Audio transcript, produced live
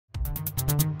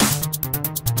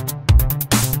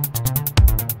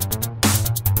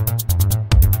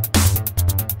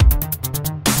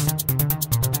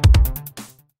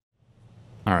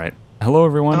All right. Hello,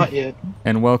 everyone, Not yet.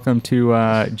 and welcome to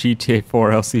GTA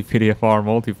 4 LCPDFR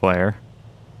multiplayer.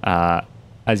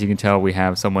 As you can tell, we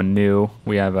have someone new.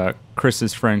 We have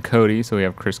Chris's friend Cody, so we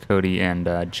have Chris, Cody, and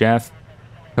Jeff.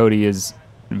 Cody is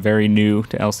very new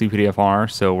to LCPDFR,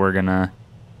 so we're gonna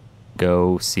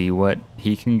go see what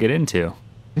he can get into.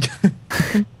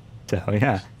 So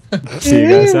yeah, see you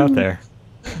guys out there.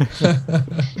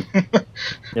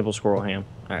 Nibble squirrel ham.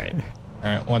 All right. All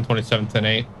right, 127, 10,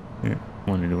 8. Yeah,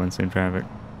 181 in traffic.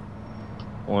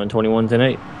 121, 10,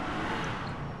 8.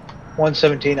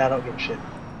 117, I don't give a shit.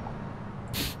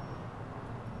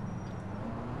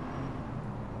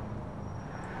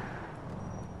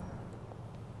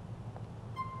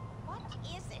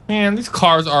 Man, these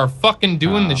cars are fucking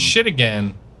doing this shit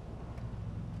again.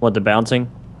 What, the bouncing?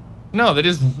 No,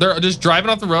 they're just driving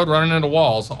off the road, running into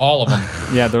walls. All of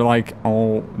them. Yeah, they're like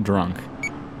all drunk.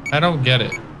 I don't get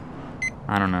it.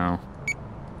 I don't know.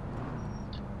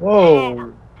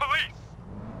 Whoa.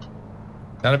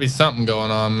 Gotta be something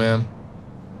going on, man.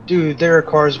 Dude, there are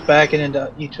cars backing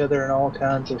into each other and all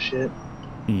kinds of shit.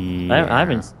 Yeah. I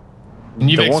haven't. And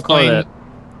you've The one car explained.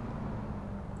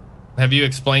 that- Have you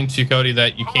explained to Cody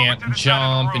that you can't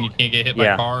jump and you can't get hit by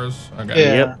Yeah. cars? Okay.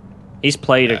 Yeah. Yep. He's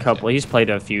played a Gotcha. couple. He's played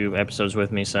a few episodes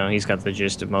with me, so he's got the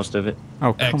gist of most of it.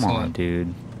 Oh, come on, Excellent.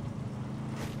 dude.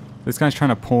 This guy's trying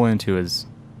to pull into his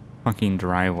fucking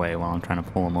driveway while I'm trying to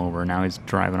pull him over. Now he's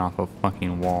driving off a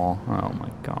fucking wall. Oh my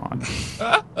god.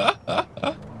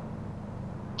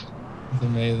 It's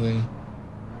amazing.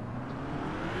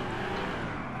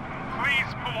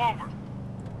 Please pull over.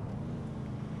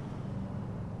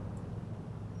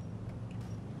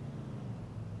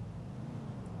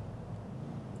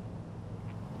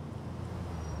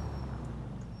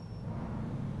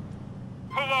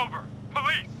 Pull over.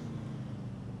 Police.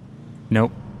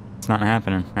 Nope. It's not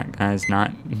happening. That guy's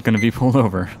not gonna be pulled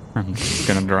over. I'm just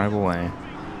gonna drive away.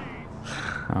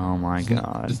 Oh my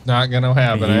god. It's not gonna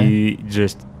happen, eh? He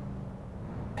just...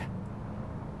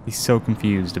 He's so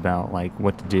confused about like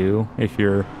what to do if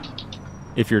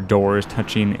your door is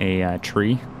touching a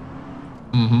tree.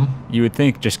 Mm-hmm. You would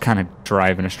think just kind of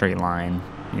drive in a straight line,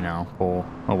 you know, pull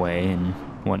away and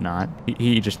whatnot.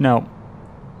 He just, nope.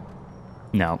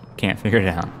 Nope, can't figure it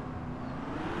out.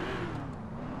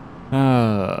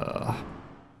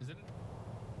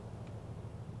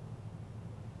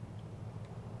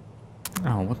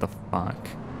 Oh, what the fuck?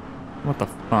 What the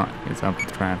fuck is up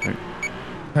with traffic?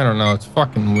 I don't know. It's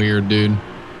fucking weird, dude.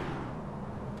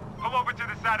 Pull over to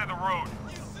the side of the road.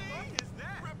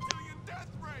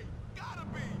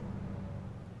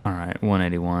 Alright,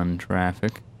 181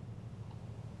 traffic.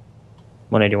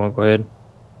 181. Go ahead.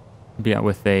 Be out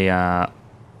with a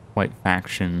white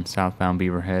faction southbound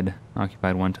Beaverhead.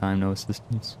 Occupied one time, no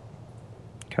assistance.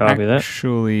 Copy that.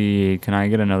 Actually, can I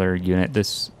get another unit?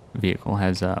 This vehicle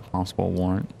has possible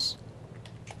warrants.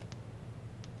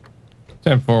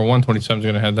 10-4, 127 is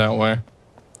gonna head that way.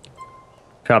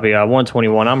 Copy.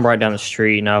 121. I'm right down the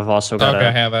street, and I've also got Okay,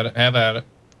 a. have at it. Have at it.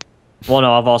 Well,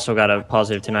 no, I've also got a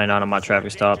positive 299 on my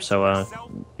traffic stop. So,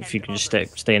 if you can just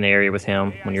stay in the area with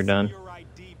him when you're done.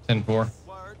 10-4.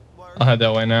 I'll head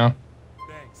that way now.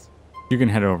 You can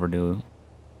head over to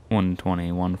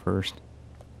 121 first.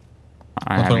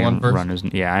 I 121 haven't first? run his,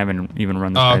 yeah, I haven't even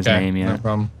run this Oh, guy's okay. name No yet.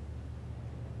 problem.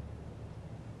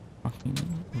 Fucking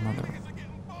mother.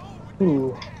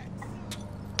 Ooh.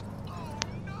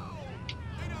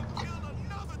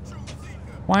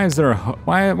 Why is there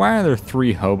why are there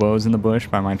 3 hobos in the bush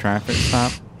by my traffic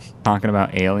stop talking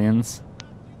about aliens?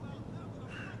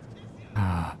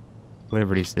 Ah,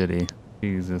 Liberty City.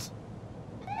 Jesus.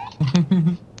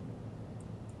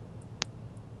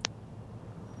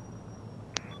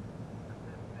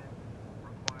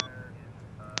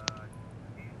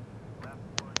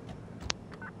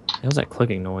 How's that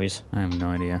clicking noise? I have no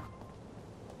idea.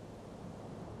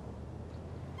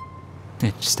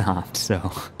 It stopped, so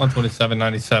 127,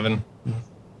 97.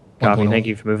 Copy. Thank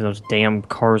you for moving those damn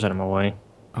cars out of my way.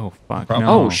 oh fuck. problem.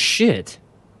 No. Oh shit!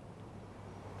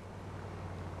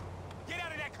 Get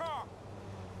out of that car.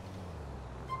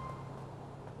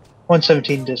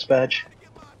 117 dispatch.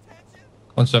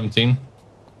 117.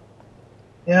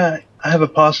 Yeah, I have a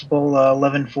possible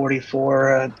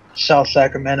 1144 South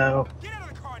Sacramento Get out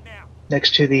of the car now.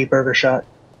 next to the burger shot.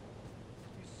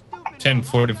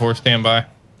 1044, standby.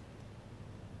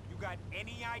 You got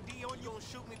any idea when you'll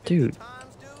shoot me 50 Dude.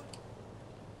 times, dude?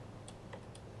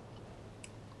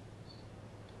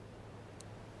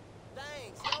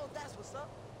 Thanks, yo, that's what's up.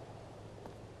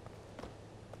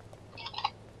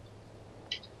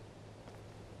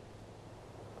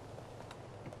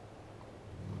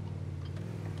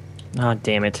 Ah,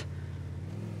 damn it.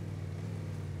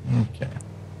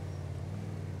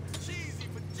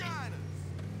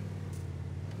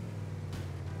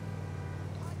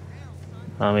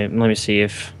 Let me see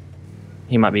if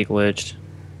he might be glitched.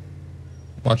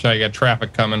 Watch out, you got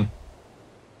traffic coming.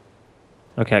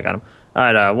 Okay, I got him. All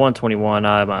right, 121.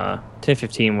 I'm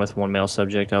 1015 with one male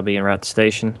subject. I'll be en route to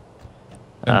station.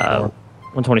 10-4.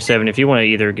 127. If you want to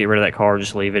either get rid of that car or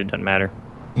just leave it, it doesn't matter.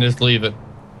 Just leave it.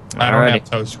 I don't have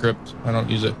tow script. I don't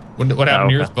use it. What happened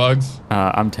to yours, Bugs?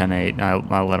 I'm 10-8.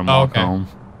 I'll let him Oh, walk okay. home.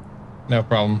 No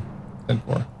problem.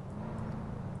 10-4.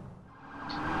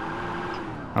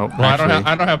 Oh, Well, actually,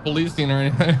 I don't have policing or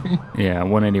anything. yeah,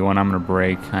 181. I'm gonna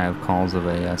break. I have calls of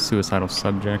a suicidal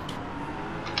subject.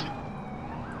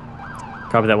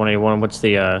 Copy that 181. What's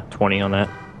the 20 on that?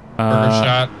 Burger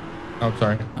shot. Oh,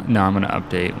 sorry. No, I'm gonna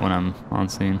update when I'm on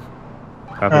scene.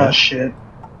 Copy Oh that. shit.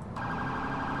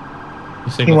 You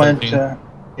He signal went. 13.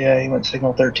 Yeah, he went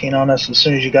signal 13 on us as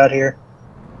soon as you got here.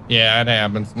 Yeah, it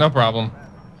happens. No problem.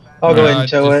 I'll go ahead and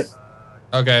tow it.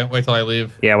 Okay, wait till I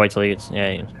leave. Yeah, wait till he gets.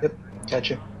 Yeah.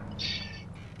 Gotcha.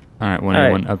 All right,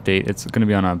 181 update. It's gonna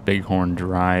be on a Bighorn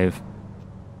Drive,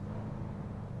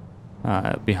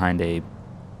 behind a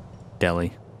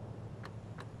deli.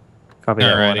 Copy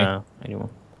that Alrighty. 181.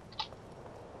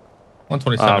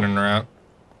 127 in route.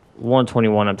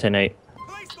 121. I'm 10-8.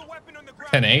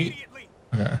 10-8?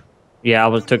 Okay. Yeah,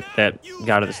 I took that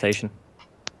guy to the station.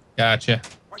 Gotcha.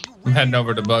 I'm heading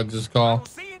over to Bugs' call.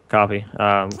 Copy.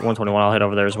 121. I'll head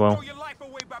over there as well.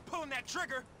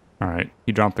 All right,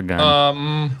 he dropped the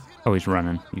gun. Oh, he's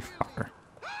running. You fucker.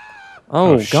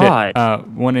 Oh God.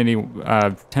 180,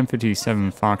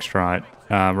 1057 Foxtrot.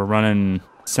 We're running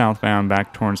southbound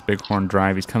back towards Bighorn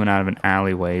Drive. He's coming out of an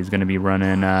alleyway. He's going to be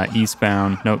running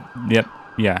eastbound. Nope. Yep.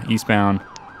 Yeah, eastbound.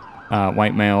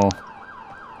 White male.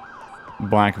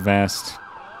 Black vest.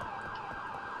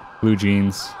 Blue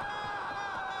jeans.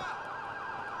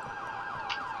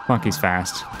 Fuck, he's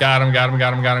fast. Got him.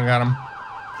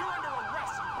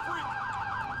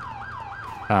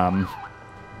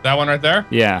 That one right there?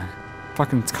 Yeah.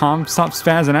 Fucking stop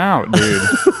spazzing out, dude.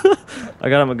 I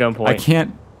got him at gunpoint.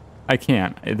 I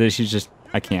can't. She's just,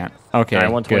 I can't. Okay, All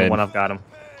right, 121. good. I've got him.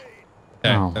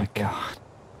 Okay, Oh my 10-4.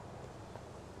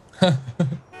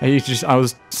 god. I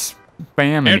was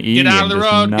spamming E Get out of the and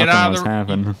just road. nothing Get out of was the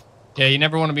happening. Yeah, you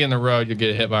never want to be on the road. You'll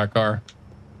get hit by a car.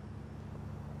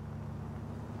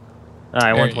 All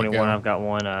right, There you 121. go. I've got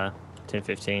one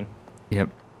 1015. Yep.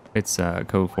 It's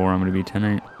code 4. I'm going to be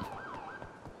 10-8.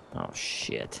 Oh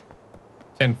shit.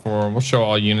 10-4. We'll show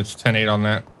all units 10-8 on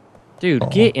that. Dude, Oh.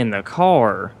 get in the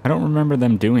car. I don't remember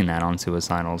them doing that on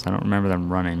suicidals. I don't remember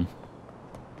them running.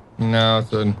 No, it's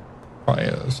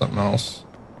probably something else.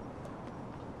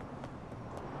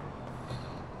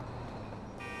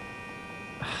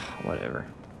 Whatever.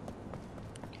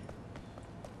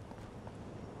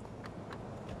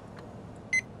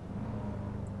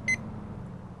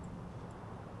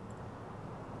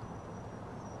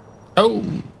 Oh.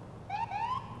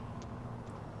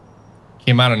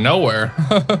 Came out of nowhere.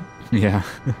 Yeah.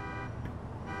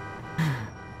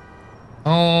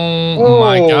 Oh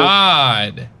my Whoa.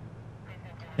 God.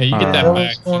 Yeah, you get that What the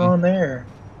hell's going faction. on there?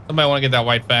 Somebody want to get that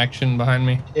white faction behind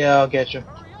me? Yeah, I'll get you.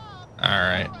 All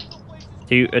right.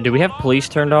 Do we have police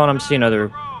turned on? I'm seeing other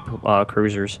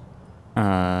cruisers.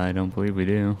 I don't believe we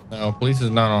do. No, police is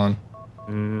not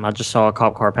on. I just saw a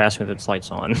cop car pass me with its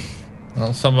lights on.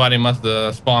 Well, somebody must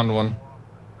have spawned one.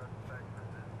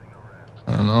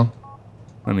 I don't know.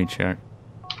 Let me check.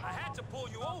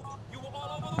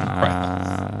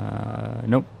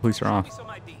 Nope. Police are off.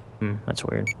 That's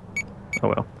weird. Oh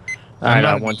well. Alright,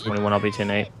 121. I'll be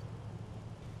 10-8.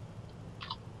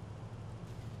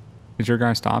 Is your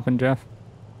guy stopping, Jeff?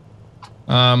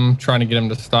 Trying to get him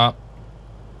to stop.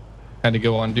 Had to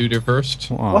go on duty first.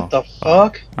 Whoa. What the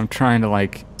fuck? I'm trying to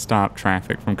like stop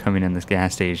traffic from coming in this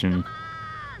gas station,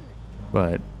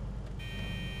 but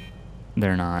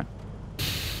they're not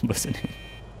listening.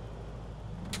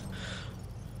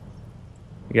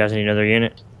 You guys need another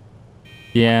unit?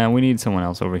 Yeah, we need someone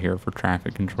else over here for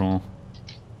traffic control.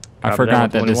 I Copy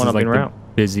forgot that this 121, is I'll be like en the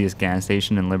route. busiest gas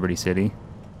station in Liberty City.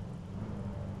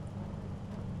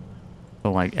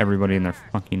 So like everybody and their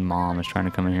fucking mom is trying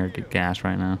to come in here and get gas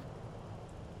right now.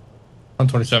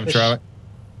 127 traffic.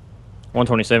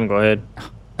 127, go ahead.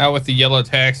 Out with the yellow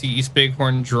taxi, East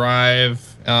Bighorn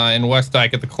Drive, in West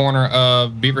Dyke at the corner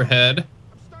of Beaverhead.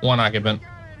 One occupant.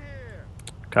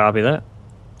 Copy that.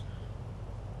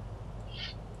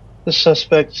 The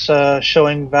suspect's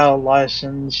showing valid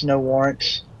license, no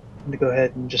warrants. I'm gonna go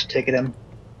ahead and just ticket him.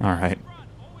 All right.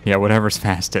 Yeah, whatever's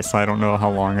fastest. I don't know how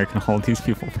long I can hold these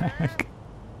people back.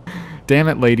 Damn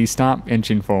it, lady, stop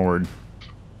inching forward.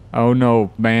 Oh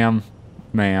no, ma'am.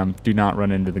 Ma'am, do not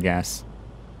run into the gas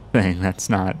thing. That's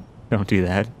not... Don't do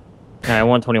that. Alright,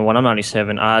 121. I'm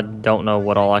 97. I don't know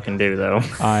what all I can do though.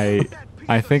 I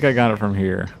think I got it from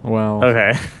here. Well,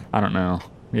 Okay. I don't know.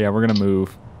 Yeah, we're gonna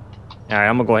move. Alright,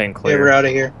 I'm gonna go ahead and Yeah, clear. we're out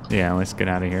of here. Yeah, let's get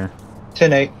out of here.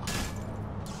 10-8.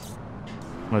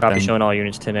 Let Copy, them, showing all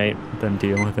units 10-8. let them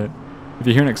deal with it. If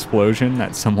you hear an explosion,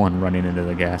 that's someone running into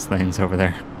the gas things over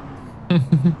there.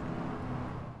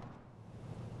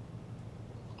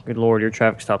 Good lord, your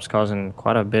traffic stop's causing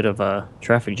quite a bit of a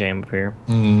traffic jam up here.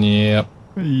 Yep.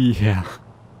 Yeah.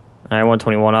 Alright,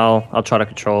 121. I'll try to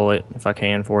control it if I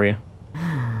can for you.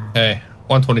 Hey,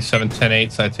 127,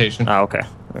 10-8 citation. Oh, okay.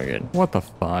 Very good. What the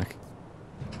fuck?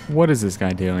 What is this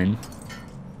guy doing?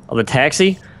 Oh, the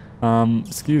taxi?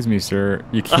 Excuse me, sir.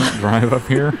 You can't drive up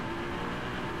here?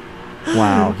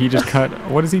 Wow, he just cut.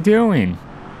 What is he doing?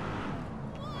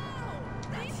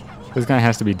 This guy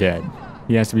has to be dead.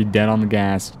 He has to be dead on the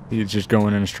gas. He's just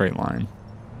going in a straight line.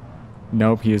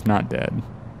 Nope, he is not dead.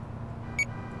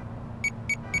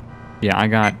 Yeah, I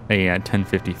got a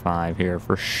 1055 here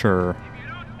for sure.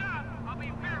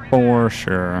 For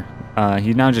sure.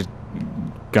 He's now just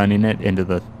gunning it into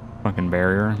the fucking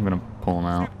barrier. I'm gonna pull him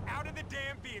out. Out of the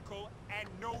damn vehicle and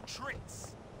no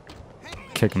tricks.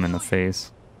 Kick him in the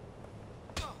face.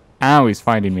 Ow, he's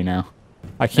fighting me now.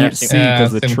 I can't see Yeah,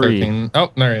 because of the Sim tree. 13.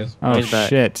 Oh, there he is. Oh He's back.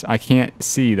 shit, I can't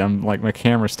see. I'm like, my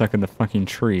camera's stuck in the fucking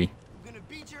tree.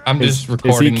 I'm Is- just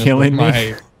recording is he this killing with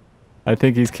me? my... I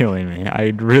think he's killing me.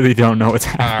 I really don't know what's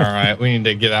All happening. right, we need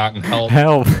to get out and help.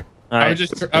 Help. I was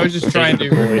just trying to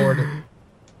record it.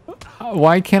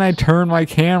 Why can't I turn my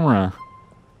camera?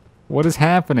 What is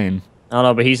happening? I don't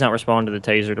know, but he's not responding to the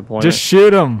taser deployment. Just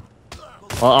shoot him.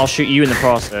 Well, I'll shoot you in the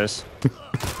process.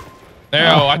 There,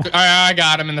 I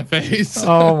got him in the face.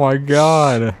 Oh my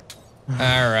god.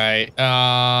 All right.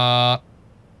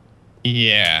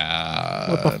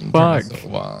 Yeah. What the Turn fuck? this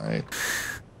wide.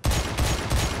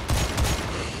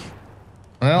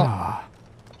 Well,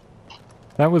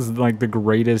 That was like the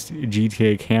greatest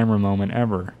GTA camera moment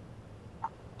ever.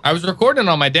 I was recording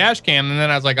on my dash cam, and then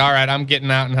I was like, "All right, I'm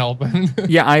getting out and helping."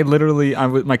 Yeah,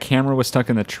 my camera was stuck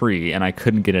in the tree and I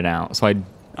couldn't get it out. So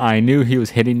I knew he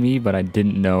was hitting me, but I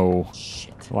didn't know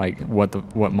like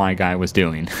what my guy was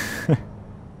doing. It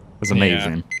was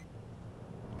amazing.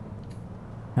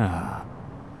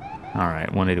 All right,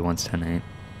 181's 10-8.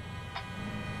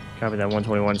 Copy that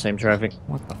 121, same traffic.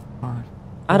 What the fuck?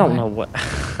 I don't know what.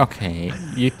 Okay,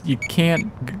 you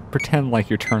can't pretend like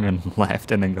you're turning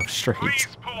left and then go straight.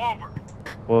 Pull over.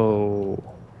 Whoa.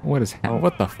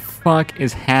 What the fuck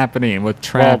is happening with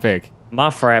traffic? My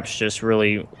fraps just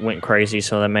really went crazy,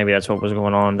 so that maybe that's what was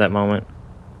going on at that moment.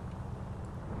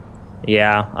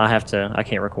 Yeah, I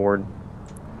can't record.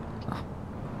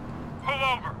 Pull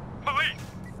over. Police.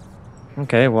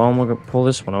 Okay, well, I'm gonna pull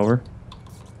this one over.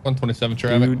 127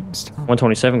 traffic. Dude, stop.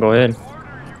 127, go ahead.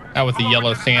 Out with the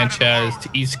yellow Sanchez to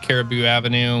East Caribou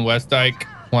Avenue, West Dyke.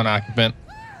 One occupant.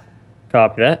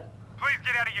 Copy that. Please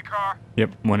get out of your car. Yep,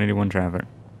 181 traffic.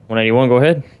 181, go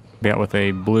ahead. Be out with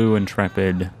a blue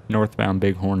Intrepid, northbound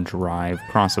Bighorn Drive,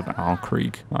 cross of Owl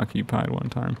Creek, occupied one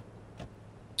time.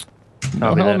 No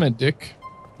Copy that. helmet, Dick.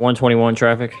 121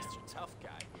 traffic.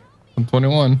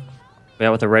 121. Be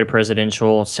out with the red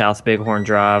presidential, South Bighorn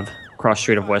Drive, cross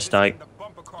street of West Dyke. The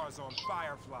bumper cars on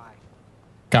Firefly.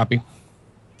 Copy.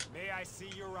 May I see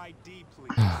your ID,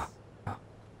 please? Thank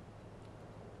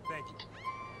you.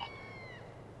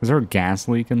 Is there a gas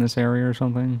leak in this area or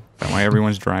something? Is that why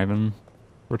everyone's driving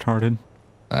retarded?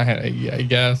 I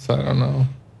guess. I don't know.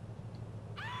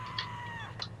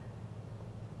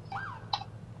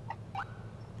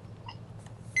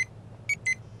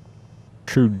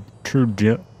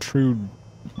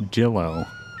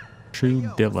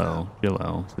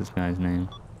 Dillo is this guy's name.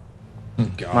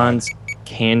 Oh, God. Mine's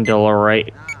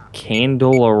Candelaria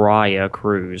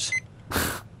Cruz.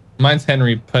 Mine's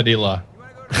Henry Padilla.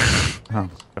 Oh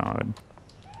god.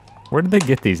 Where did they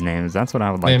get these names? That's what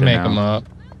I would like They to make know. them up.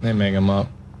 They make them up.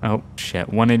 Oh shit.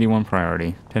 181 priority.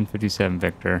 1057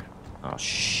 Victor. Oh,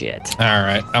 shit. All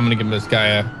right, I'm gonna give this guy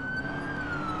a.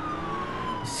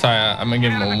 I'm gonna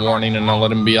give him a warning and I'll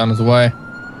let him be on his way.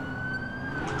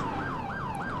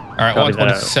 All right, Copy that.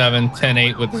 127,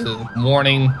 10-8 with the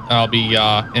warning. I'll be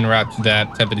en route to that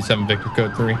 1057 Victor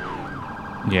code 3.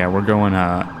 Yeah, we're going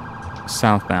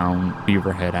southbound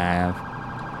Beaverhead Ave.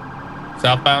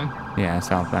 Southbound. Yeah,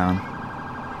 southbound.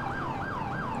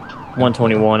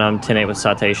 121, I'm 10-8 with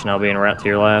citation. I'll be en route to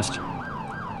your last.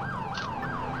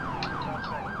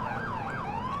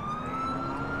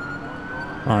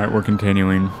 All right, we're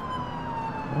continuing.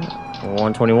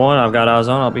 121, I've got eyes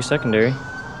on. I'll be secondary.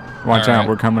 Watch All out, right.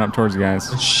 we're coming up towards you guys.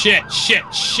 Shit!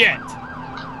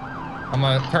 I'm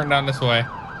gonna turn down this way.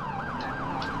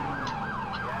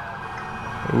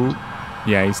 Ooh.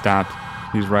 Yeah, he stopped.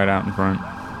 He's right out in front.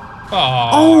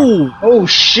 Oh. Oh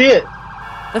shit!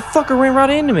 That fucker ran right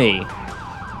into me.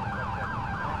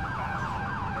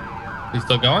 He's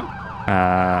still going?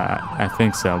 I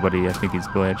think so, but I think he's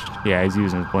glitched. Yeah, he's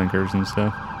using his blinkers and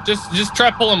stuff. Just try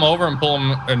to pull him over and pull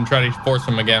him and try to force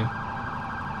him again.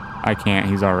 I can't.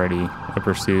 He's already a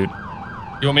pursuit.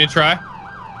 You want me to try?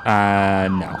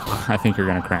 No. I think you're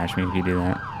gonna crash me if you do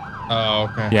that. Oh,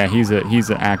 okay. Yeah, he's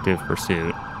an active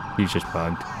pursuit. He's just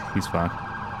bugged. He's fucked.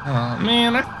 Oh,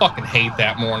 man, I fucking hate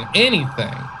that more than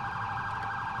anything.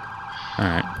 All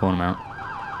right, pulling him out.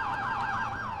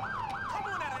 Come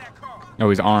on out of that car. Oh,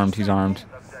 he's armed. He's armed.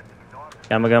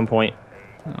 Got him a gunpoint.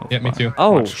 Oh, Yeah, me fuck. too.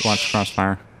 Oh, Watch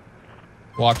crossfire.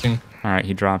 Watching. All right,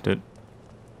 he dropped it.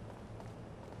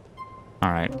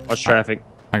 All right. Watch traffic.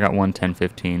 I got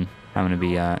 1:10:15. I'm gonna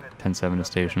be 10:7 to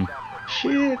station.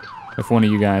 Shit. If one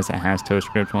of you guys that has tow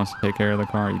script wants to take care of the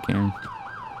car, you can.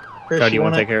 Chris, Cody, you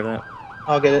want to wanna- take care of that?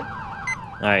 I'll get it.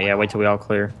 All right, yeah. Wait till we all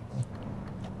clear.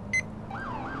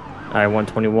 All right,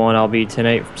 121. I'll be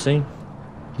 10-8 from scene.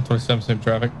 27 same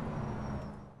traffic.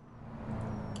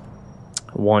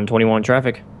 121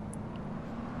 traffic.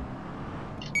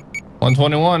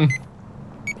 121.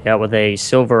 Yeah, with a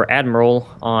Silver Admiral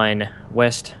on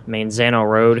West Manzano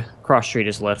Road. Cross street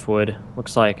is Leftwood.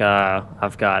 Looks like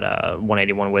I've got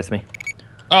 181 with me.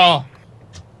 Oh,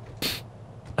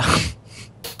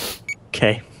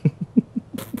 Okay.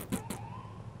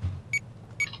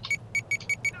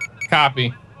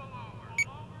 copy.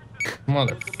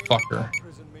 Motherfucker.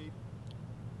 Prison meet.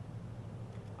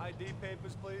 ID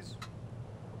papers, please.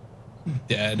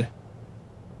 Dead.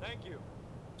 Thank you.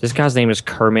 This guy's name is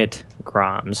Kermit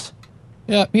Grimes.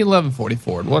 Yeah, he 1140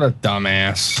 Ford. What a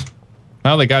dumbass.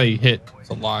 Now the guy he hit is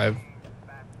alive.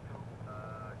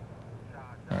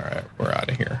 Alright, we're out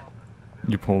of here.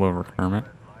 You pulled over Kermit.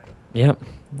 Yep.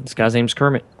 This guy's name's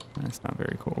Kermit. That's not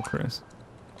very cool, Chris.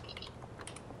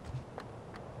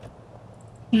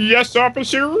 Yes,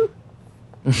 officer.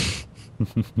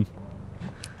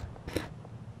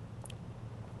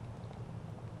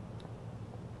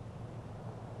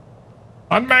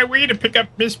 On my way to pick up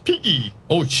Miss Piggy.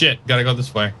 Oh shit, gotta go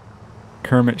this way.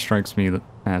 Kermit strikes me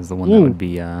as the one that would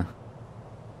be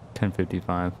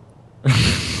 10:55.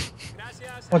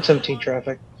 117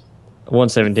 traffic.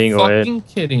 117, go ahead. Fucking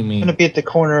kidding me. I'm gonna be at the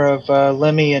corner of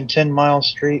Lemmy and 10 Mile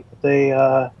Street with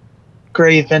a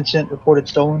gray Vincent reported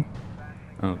stolen.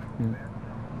 Oh.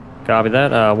 Copy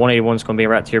that. 181 is going to be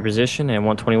right to your position, and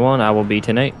 121, I will be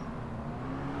 10-8.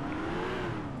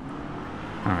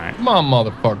 All right. Come on,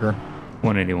 motherfucker.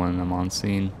 181. I'm on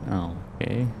scene. Oh,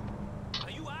 okay.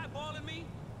 Are you eyeballing me?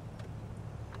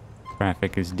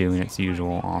 Traffic is doing its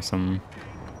usual awesome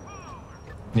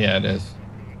Yeah, it is.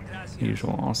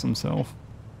 awesome self.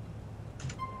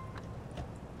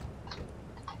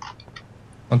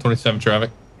 127 traffic.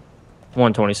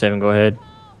 127, go ahead.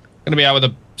 Gonna be out with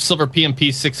a silver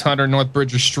PMP 600 North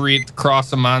Bridger Street,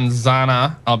 across the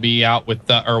Manzana. I'll be out with,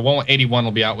 or 181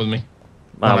 will be out with me.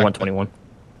 121.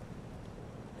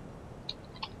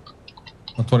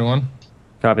 121?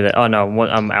 Copy that. Oh, no,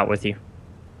 I'm out with you.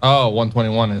 Oh,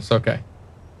 121 is, okay.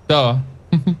 Duh.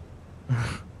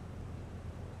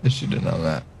 I should have known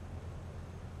that.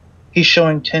 He's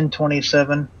showing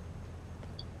 1027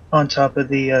 on top of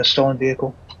the stolen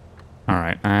vehicle. All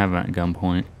right. I have that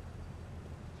gunpoint.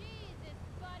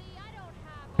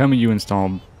 Tell me you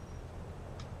installed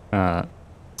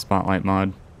Spotlight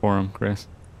mod for him, Chris.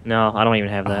 No, I don't even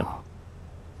have that. Oh.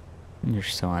 You're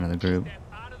so out of the group.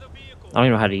 Out of the vehicle. I don't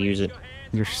even know how to use it.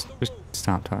 Just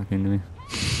stop talking to me.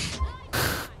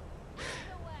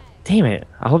 Damn it.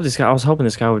 I was hoping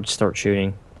this guy would start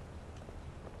shooting.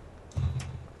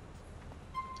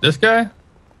 This guy?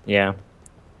 Yeah.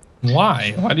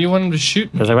 Why? Why do you want him to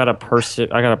shoot me? Because I got a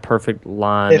perfect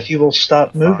line. If you will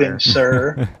stop moving, Fire.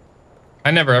 sir.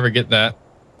 I never ever get that.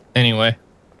 Anyway.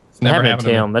 It's That never happened happened to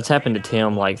to Tim. me. That's happened to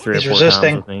Tim like 3 or He's 4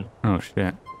 resisting. times with me. Oh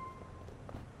shit.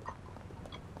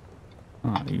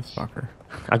 Oh, you fucker.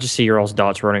 I just see your all's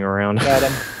dots running around. Got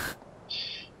him.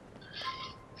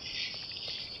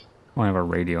 I have a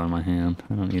radio in my hand.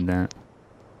 I don't need that.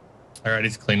 Alright,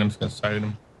 he's clean. I'm just gonna sight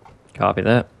him. Copy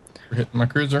that. We're hitting my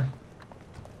cruiser.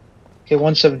 Okay,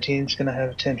 117 is gonna have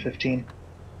 1015.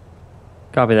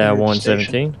 Copy that. Your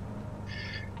 117.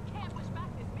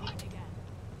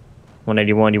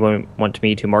 181. You want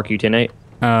me to mark you 10-8?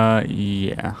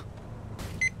 Yeah.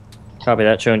 Copy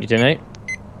that. Showing you 10-8.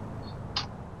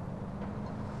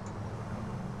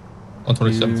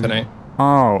 127 tonight.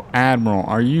 Oh, Admiral,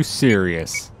 are you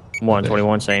serious?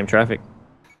 121. Same traffic.